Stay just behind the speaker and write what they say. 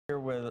Here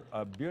with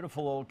a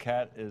beautiful old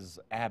cat is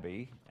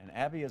Abby, and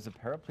Abby is a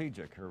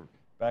paraplegic. Her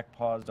back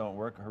paws don't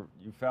work.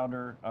 You found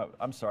her,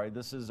 I'm sorry,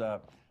 this is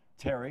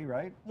Terry,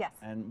 right? Yes.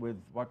 And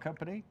with what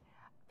company?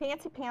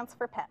 Fancy Pants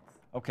for Pets.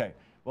 Okay.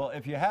 Well,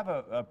 if you have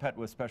a pet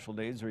with special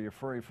needs or your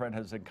furry friend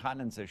has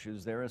incontinence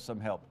issues, there is some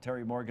help.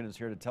 Terry Morgan is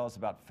here to tell us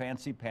about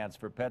Fancy Pants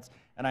for Pets.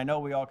 And I know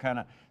we all kind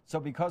of, so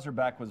because her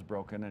back was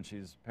broken and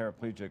she's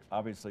paraplegic,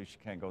 obviously she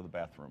can't go to the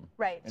bathroom.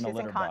 Right, in a she's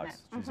litter incontinent.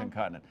 box. She's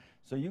incontinent.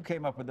 So you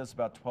came up with this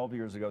about 12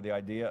 years ago, the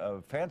idea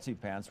of Fancy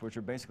Pants, which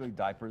are basically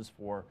diapers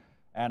for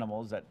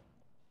animals that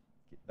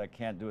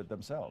can't do it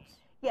themselves.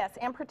 Yes,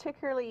 and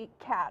particularly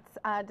cats.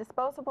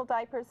 Disposable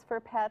diapers for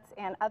pets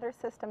and other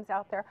systems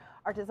out there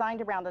are designed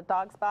around a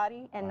dog's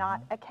body and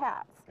not a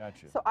cat's.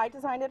 Gotcha. So I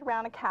designed it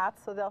around a cat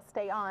so they'll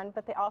stay on,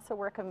 but they also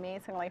work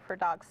amazingly for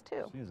dogs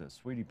too. She's a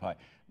sweetie pie.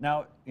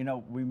 Now, you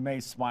know, we may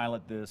smile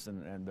at this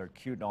and they're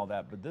cute and all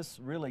that, but this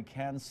really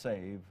can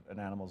save an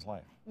animal's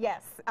life.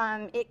 Yes,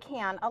 it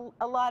can.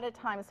 A lot of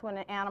times when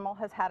an animal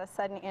has had a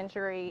sudden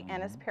injury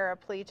and is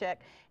paraplegic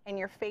and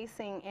you're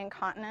facing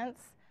incontinence,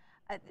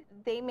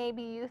 they may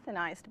be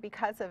euthanized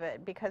because of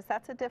it, because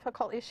that's a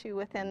difficult issue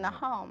within the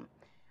home.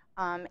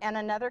 And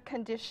another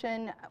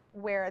condition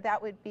where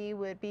that would be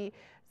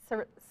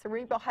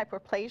cerebral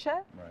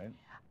hyperplasia.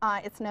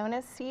 Right. It's known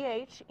as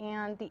CH,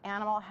 and the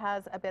animal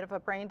has a bit of a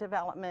brain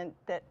development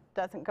that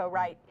doesn't go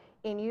right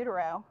in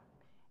utero,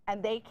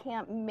 and they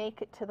can't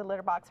make it to the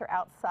litter box or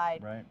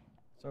outside. Right.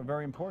 So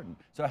very important.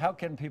 So how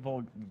can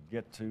people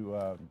get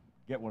to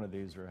get one of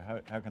these, or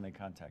how can they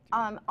contact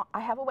you? I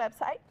have a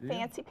website,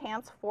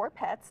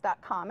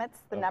 fancypantsforpets.com.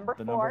 It's the number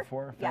 4. The number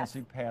 4, yes.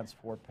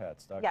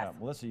 fancypantsforpets.com. Yes.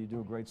 Melissa, you do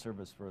a great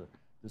service for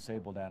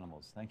disabled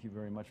animals. Thank you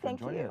very much for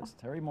Thank joining you. us.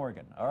 Terry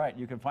Morgan. All right,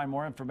 you can find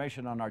more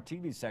information on our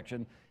TV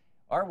section,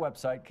 our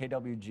website,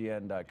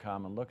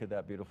 kwgn.com, and look at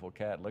that beautiful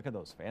cat. Look at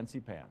those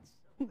fancy pants.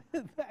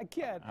 That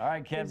cat. All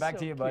right, Ken, back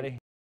to you, buddy.